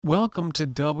Welcome to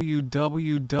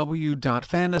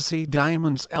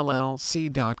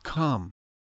www.fantasydiamondsllc.com.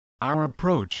 Our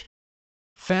approach.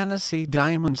 Fantasy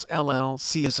Diamonds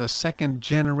LLC is a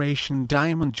second-generation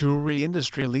diamond jewelry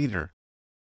industry leader.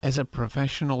 As a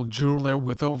professional jeweler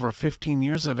with over 15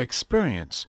 years of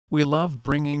experience, we love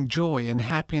bringing joy and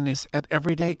happiness at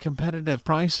everyday competitive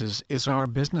prices is our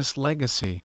business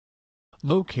legacy.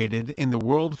 Located in the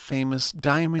world-famous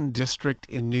Diamond District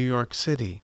in New York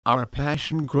City, our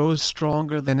passion grows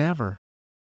stronger than ever.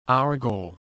 Our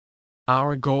goal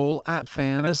at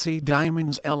Fantasy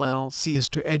Diamonds LLC is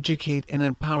to educate and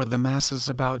empower the masses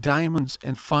about diamonds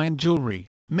and fine jewelry,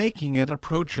 making it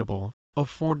approachable,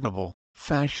 affordable,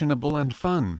 fashionable and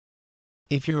fun.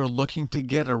 If you're looking to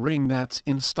get a ring that's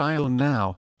in style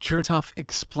now, Chertoff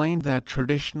explained that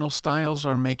traditional styles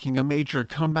are making a major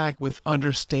comeback with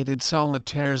understated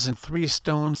solitaires and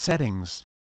three-stone settings.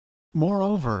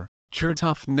 Moreover,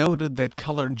 Chertoff noted that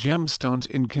colored gemstones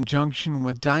in conjunction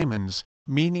with diamonds,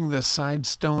 meaning the side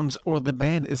stones or the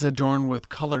band is adorned with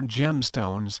colored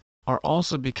gemstones, are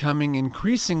also becoming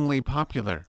increasingly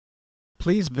popular.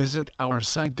 Please visit our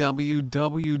site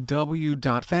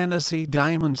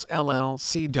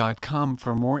www.fantasydiamondsllc.com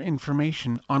for more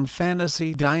information on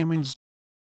Fantasy Diamonds